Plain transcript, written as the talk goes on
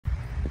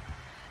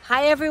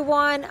Hi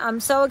everyone,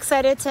 I'm so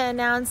excited to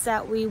announce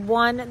that we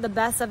won the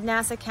Best of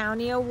Nassau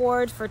County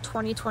Award for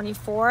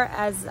 2024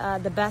 as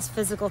the Best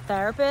Physical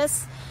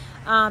Therapist.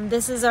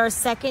 This is our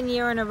second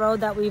year in a row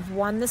that we've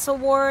won this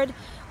award.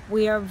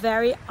 We are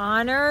very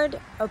honored,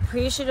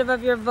 appreciative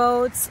of your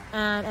votes,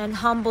 and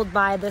humbled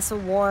by this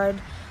award.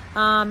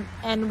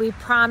 And we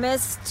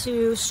promise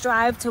to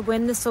strive to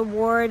win this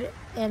award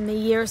in the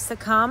years to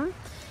come.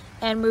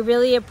 And we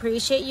really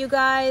appreciate you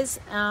guys,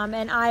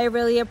 and I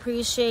really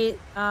appreciate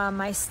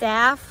my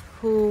staff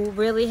who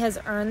really has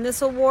earned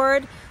this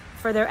award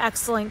for their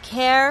excellent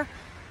care,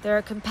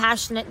 their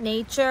compassionate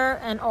nature,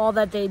 and all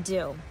that they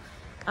do.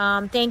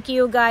 Thank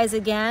you guys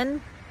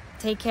again.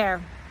 Take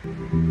care.